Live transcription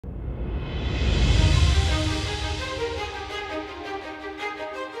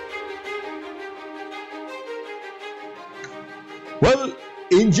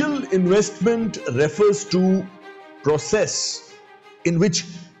Angel investment refers to process in which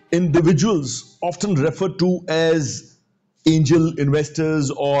individuals, often referred to as angel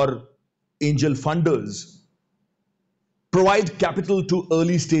investors or angel funders, provide capital to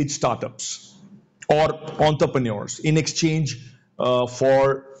early stage startups or entrepreneurs in exchange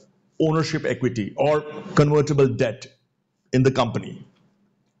for ownership equity or convertible debt in the company.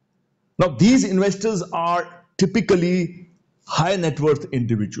 Now, these investors are typically high net worth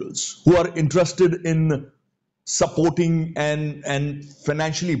individuals who are interested in supporting and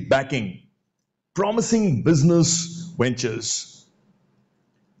financially backing promising business ventures.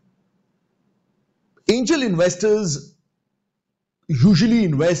 Angel investors usually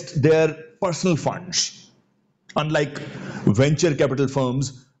invest their personal funds, unlike venture capital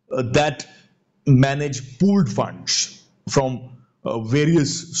firms that manage pooled funds from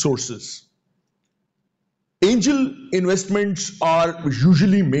various sources. Angel investments are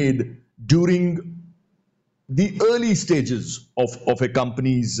usually made during the early stages of a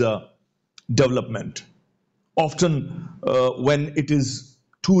company's development, often when it is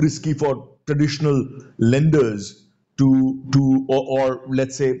too risky for traditional lenders or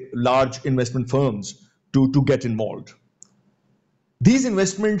let's say large investment firms to get involved. These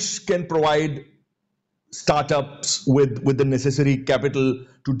investments can provide startups with the necessary capital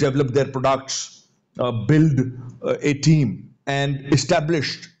to develop their products, build a team, and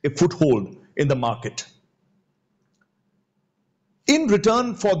establish a foothold in the market. In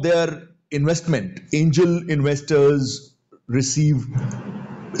return for their investment, angel investors receive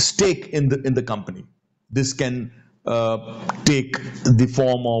stake in the company. This can take the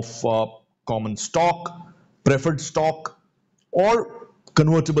form of common stock, preferred stock, or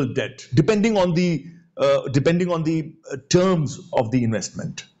convertible debt, depending on the terms of the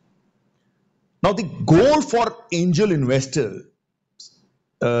investment. Now, the goal for angel investors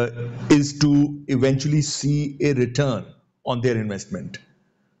is to eventually see a return on their investment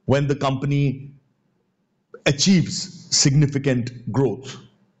when the company achieves significant growth,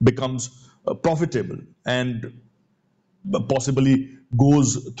 becomes profitable, and possibly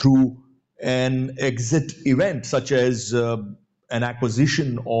goes through an exit event such as an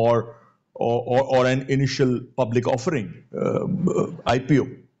acquisition or an initial public offering,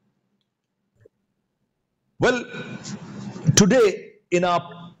 IPO. Well, today in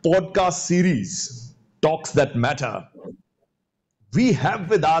our podcast series, Talks That Matter, we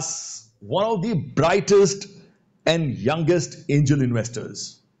have with us one of the brightest and youngest angel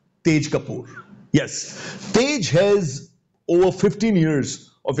investors, Tej Kapoor. Yes, Tej has over 15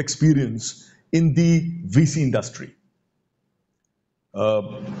 years of experience in the VC industry.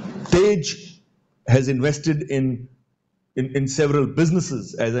 Tej has invested in several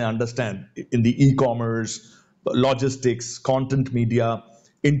businesses, as I understand, in the e-commerce, logistics, content media,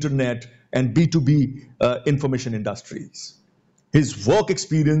 internet, and B2B information industries. His work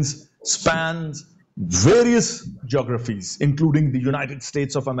experience spans various geographies, including the United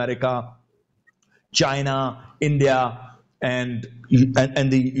States of America, China, India, and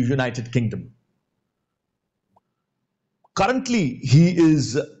the United Kingdom. Currently,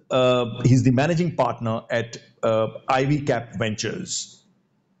 he's the managing partner at Ivy Cap Ventures,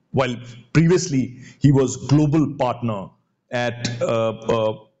 while previously he was global partner at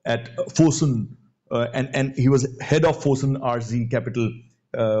Fosun, and he was head of Fosun RZ Capital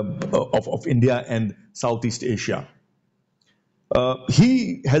of India and Southeast Asia.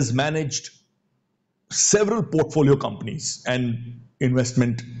 He has managed several portfolio companies and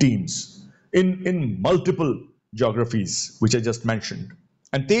investment teams in multiple geographies, which I just mentioned.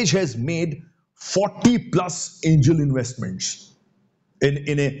 And Tej has made 40 plus angel investments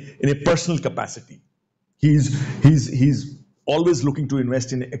in a personal capacity. He's always looking to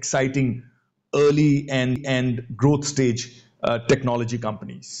invest in exciting early and growth stage technology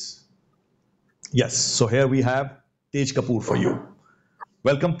companies. Yes, so here we have Tej Kapoor for you.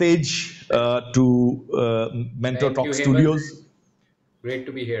 Welcome, Tej, to Mentor Thank Talk you, Hemant. Studios. Great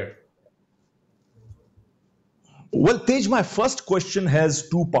to be here. Well, Tej, my first question has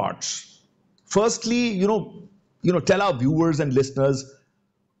two parts. Firstly, tell our viewers and listeners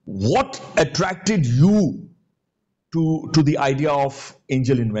what attracted you to the idea of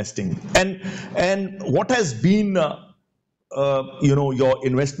angel investing, and what has been your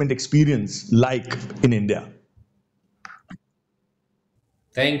investment experience like in India.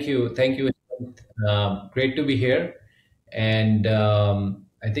 Thank you. Great to be here, and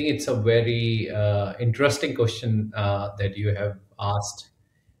I think it's a very interesting question that you have asked.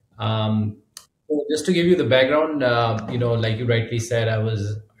 So just to give you the background, like you rightly said, I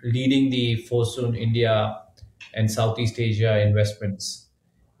was leading the Fosun India and Southeast Asia investments.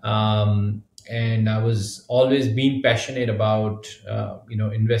 And I was always been passionate about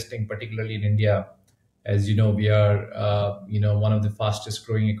investing, particularly in India. As you know, we are one of the fastest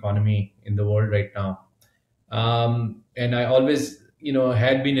growing economy in the world right now. And I always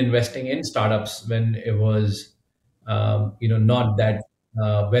had been investing in startups when it was not that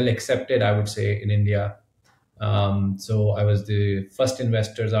well accepted, I would say, in India. So I was the first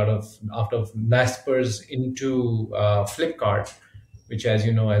investors out of Naspers into Flipkart, which, as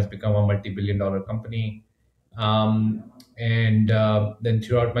you know, has become a multi-billion-dollar company. And then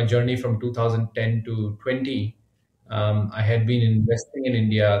throughout my journey from 2010 to 20, I had been investing in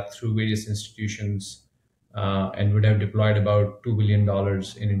India through various institutions, and would have deployed about $2 billion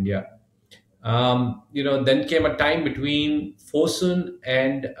in India. Then came a time between Fosun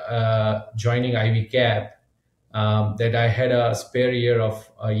and joining Ivy Cap, that I had a spare year of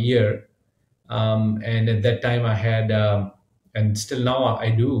a year. And at that time I had, and still now I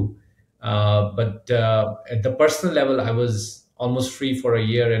do, but at the personal level I was almost free for a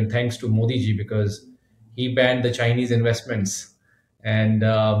year, and thanks to Modi ji, because he banned the Chinese investments. And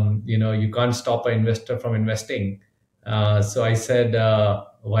you can't stop an investor from investing. So I said,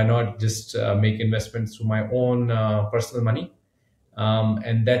 why not just make investments through my own personal money.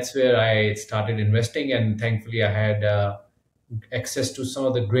 And that's where I started investing, and thankfully I had access to some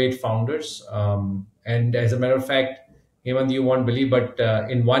of the great founders. And as a matter of fact, even you won't believe, but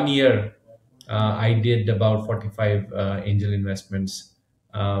in 1 year, I did about 45 angel investments,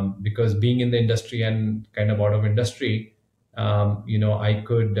 because being in the industry and kind of out of industry, I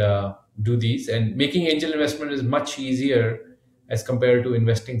could do these. And making angel investment is much easier as compared to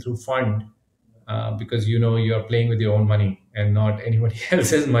investing through fund, because you are playing with your own money and not anybody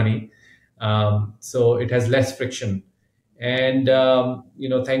else's money. So it has less friction. And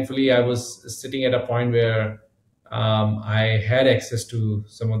thankfully, I was sitting at a point where I had access to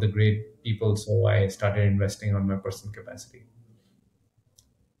some of the great people, so I started investing on my personal capacity.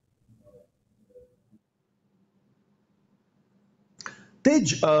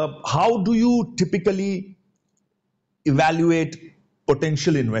 Tej, how do you typically evaluate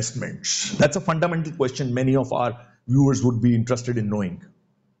potential investments? That's a fundamental question many of our viewers would be interested in knowing.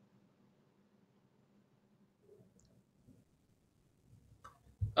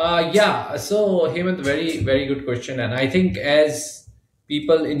 Yeah, so Hemant, very, very good question. And I think as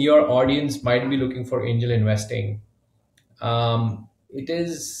people in your audience might be looking for angel investing, it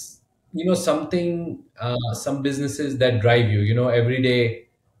is something, some businesses that drive you. Every day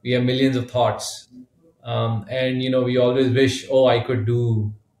we have millions of thoughts, and we always wish, oh, I could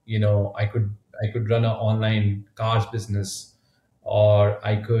do, I could run an online cars business, or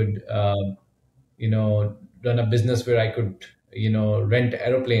I could run a business where I could rent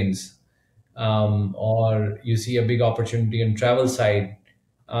aeroplanes, or you see a big opportunity in travel side.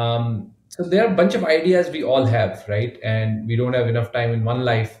 So there are a bunch of ideas we all have, right? And we don't have enough time in one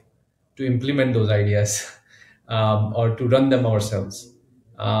life to implement those ideas, or to run them ourselves.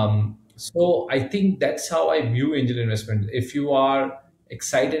 So I think that's how I view angel investment. If you are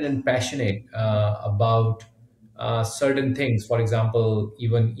excited and passionate about certain things, for example,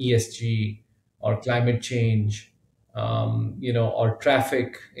 even ESG or climate change, or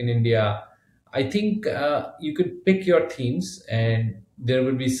traffic in India, I think you could pick your themes, and there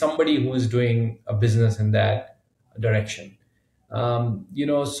will be somebody who is doing a business in that direction. So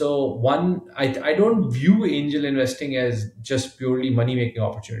I don't view angel investing as just purely money making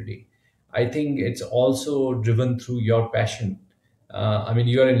opportunity. I think it's also driven through your passion. I mean,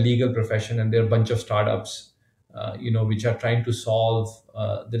 you're in legal profession, and there are a bunch of startups, which are trying to solve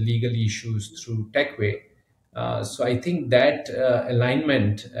the legal issues through tech way. So I think that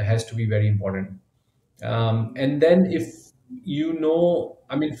alignment has to be very important. And then if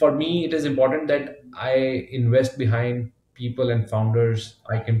I mean, for me, it is important that I invest behind people and founders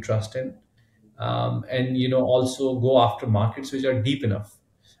I can trust in, and also go after markets which are deep enough,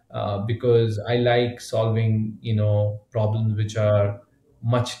 because I like solving problems which are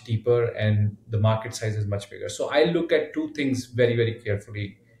much deeper, and the market size is much bigger. So I look at two things very, very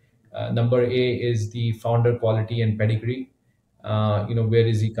carefully. Number A is the founder quality and pedigree. Where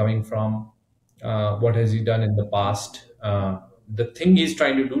is he coming from? What has he done in the past? The thing he's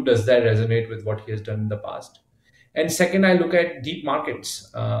trying to do, does that resonate with what he has done in the past? And second, I look at deep markets.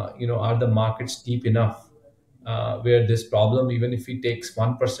 Are the markets deep enough, where this problem, even if he takes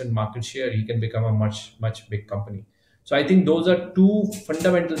 1% market share, he can become a much, much big company. So I think those are two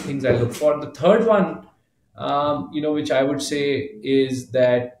fundamental things I look for. The third one, which I would say is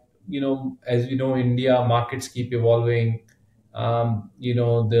that, as we know, India markets keep evolving.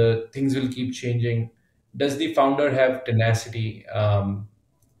 The things will keep changing. Does the founder have tenacity?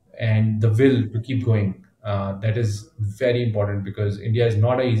 and the will to keep going. That is very important because India is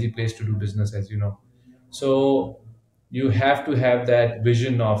not an easy place to do business, as you know. So you have to have that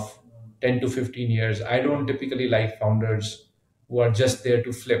vision of 10 to 15 years. I don't typically like founders who are just there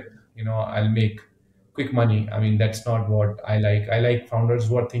to flip. I'll make quick money. I mean, that's not what I like. I like founders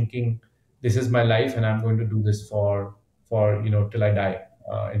who are thinking, this is my life, and I'm going to do this for till I die,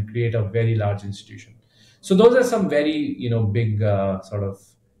 and create a very large institution. So those are some very big sort of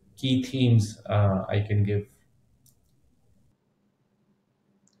key themes I can give.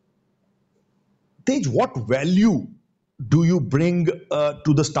 Tej, what value do you bring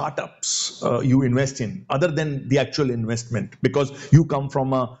to the startups you invest in, other than the actual investment? Because you come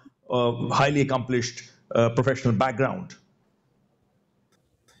from a highly accomplished professional background.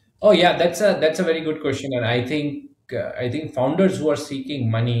 Oh yeah, that's a very good question, and I think founders who are seeking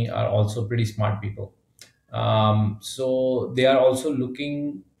money are also pretty smart people. So they are also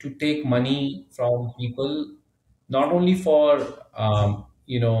looking to take money from people, not only for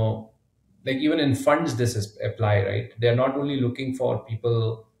like even in funds this is apply, right? They are not only looking for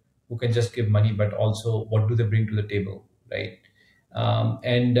people who can just give money, but also what do they bring to the table, right?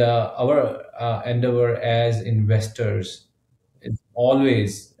 And our endeavor as investors is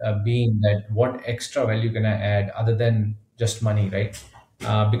always being that what extra value can I add other than just money, right?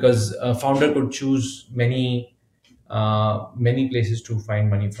 Because a founder could choose many places to find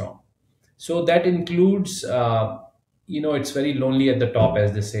money from. So that includes, it's very lonely at the top,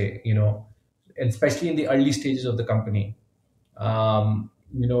 as they say, and especially in the early stages of the company.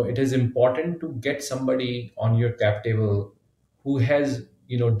 It is important to get somebody on your cap table who has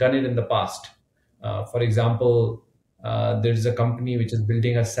done it in the past. For example, there's a company which is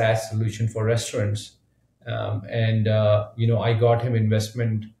building a SaaS solution for restaurants, and I got him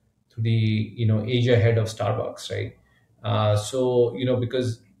investment to the Asia head of Starbucks, right? So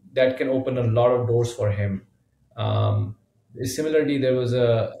because that can open a lot of doors for him. Um, Similarly, there was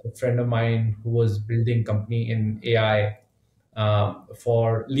a friend of mine who was building company in AI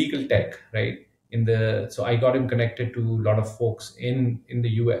for legal tech, right? So I got him connected to a lot of folks in the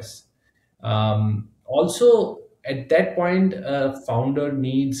US. Also, at that point, a founder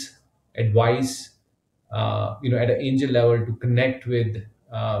needs advice, at an angel level to connect with,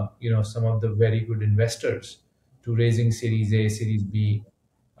 some of the very good investors to raising Series A, Series B,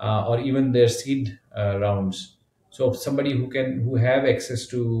 or even their seed rounds. So somebody who have access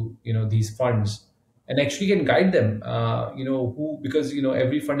to these funds and actually can guide them, who because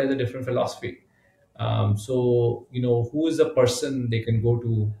every fund has a different philosophy. So who is the person they can go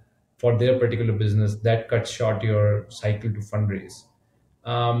to for their particular business that cuts short your cycle to fundraise.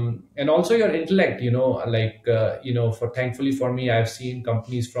 And also your intellect, like for thankfully for me, I've seen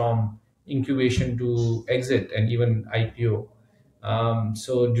companies from incubation to exit and even IPO.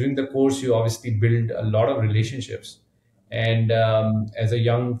 So during the course you obviously build a lot of relationships, and as a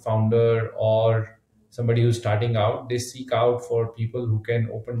young founder or somebody who's starting out, they seek out for people who can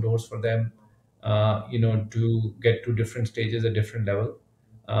open doors for them, to get to different stages at different level,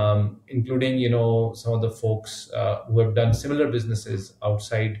 including some of the folks who have done similar businesses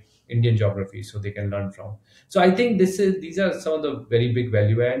outside Indian geography, so they can learn from. So I think these are some of the very big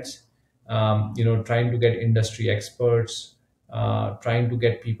value adds. Trying to get industry experts, trying to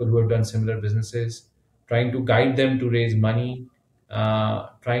get people who have done similar businesses, trying to guide them to raise money,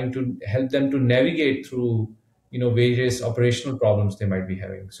 trying to help them to navigate through various operational problems they might be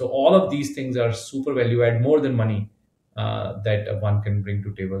having. So all of these things are super value add, more than money, that one can bring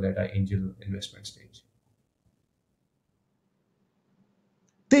to table at an angel investment stage.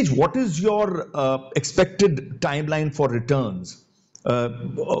 Tej, what is your expected timeline for returns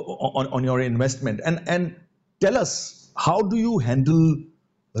on your investment? And tell us, how do you handle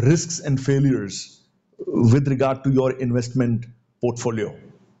risks and failures with regard to your investment portfolio?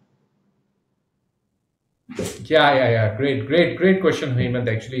 Yeah. Great question, Hemant.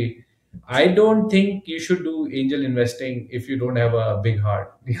 Actually, I don't think you should do angel investing if you don't have a big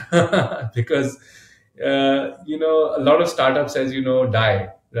heart, because a lot of startups, as you know, die,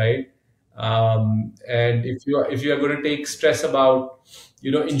 right? And if you are going to take stress about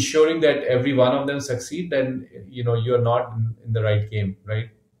ensuring that every one of them succeed, then you're not in the right game, right?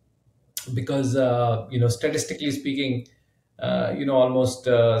 Because statistically speaking, almost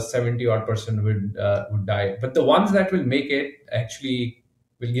 70 odd percent would die, but the ones that will make it actually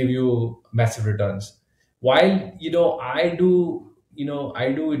will give you massive returns. While I do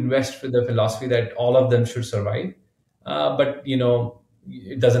invest with the philosophy that all of them should survive, but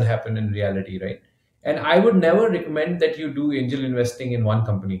it doesn't happen in reality, right? And I would never recommend that you do angel investing in one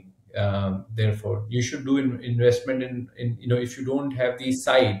company. Therefore, you should do investment in, if you don't have the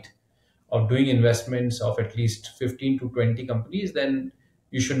sight of doing investments of at least 15 to 20 companies, then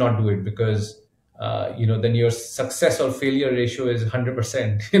you should not do it, because then your success or failure ratio is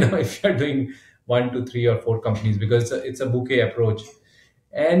 100%, if you're doing 1 to 3 or 4 companies, because it's a bouquet approach.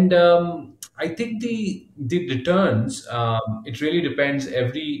 And I think the returns, it really depends.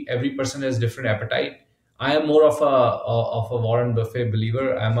 Every person has different appetite. I am more of a Warren Buffett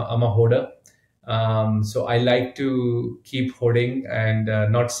believer. I'm a hoarder. So I like to keep hoarding and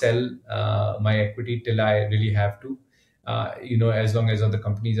not sell my equity till I really have to. As long as other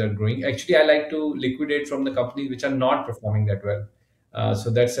companies are growing. Actually, I like to liquidate from the companies which are not performing that well. So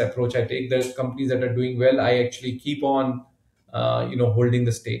that's the approach I take. The companies that are doing well, I actually keep on, holding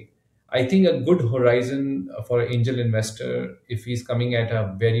the stake. I think a good horizon for an angel investor, if he's coming at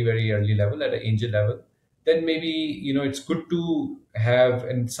a very, very early level, at an angel level, then maybe, it's good to have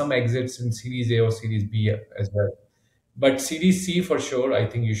and some exits in Series A or Series B as well. But Series C for sure, I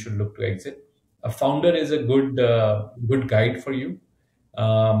think you should look to exit. A founder is a good guide for you,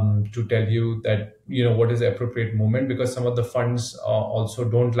 to tell you that what is the appropriate moment, because some of the funds also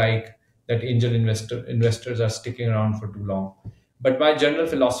don't like that angel investors are sticking around for too long. But my general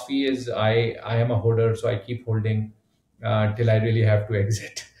philosophy is I am a holder, so I keep holding till I really have to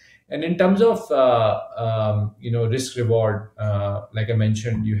exit. And in terms of risk reward, like I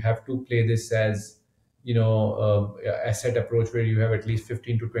mentioned, you have to play this as asset approach, where you have at least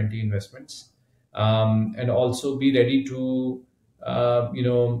 15 to 20 investments, and also be ready to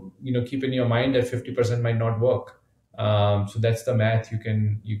keep in your mind that 50% might not work. So that's the math you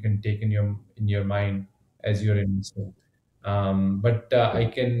can take in your mind as you're investing. But I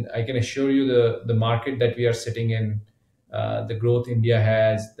can assure you, the market that we are sitting in, the growth India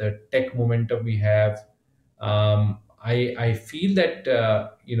has, the tech momentum we have. I feel that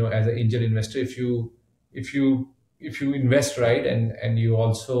as an angel investor, if you invest right, and you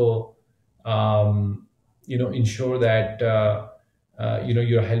also ensure that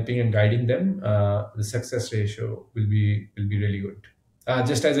you're helping and guiding them, the success ratio will be really good.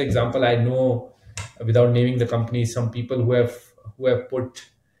 Just as an example, I know, without naming the company, some people who have put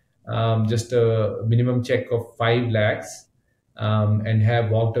just a minimum check of 5 lakhs, and have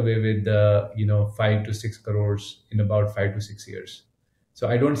walked away with 5 to 6 crores in about 5 to 6 years. So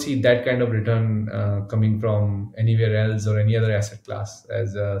I don't see that kind of return coming from anywhere else or any other asset class,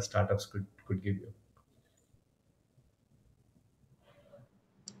 as startups could give you.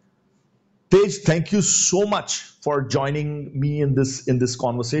 Tej, thank you so much for joining me in this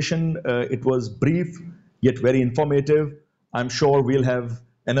conversation. It was brief yet very informative. I'm sure we'll have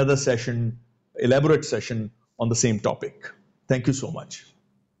another session, elaborate session on the same topic. Thank you so much.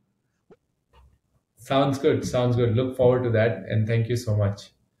 Sounds good. Sounds good. Look forward to that, and thank you so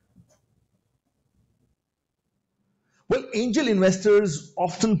much. Well, angel investors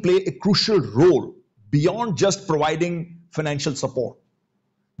often play a crucial role beyond just providing financial support.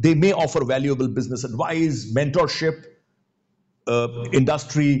 They may offer valuable business advice, mentorship,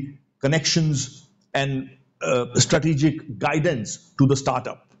 industry connections, and strategic guidance to the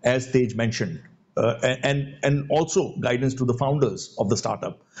startup, as Tej mentioned, and also guidance to the founders of the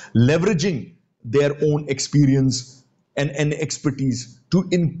startup, leveraging their own experience and expertise to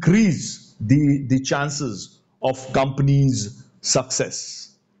increase the chances of companies'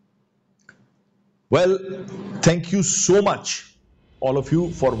 success. Well, thank you so much, all of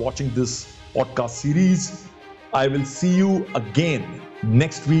you, for watching this podcast series. I will see you again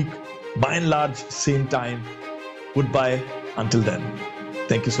next week, by and large, same time. Goodbye until then.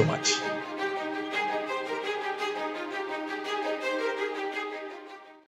 Thank you so much.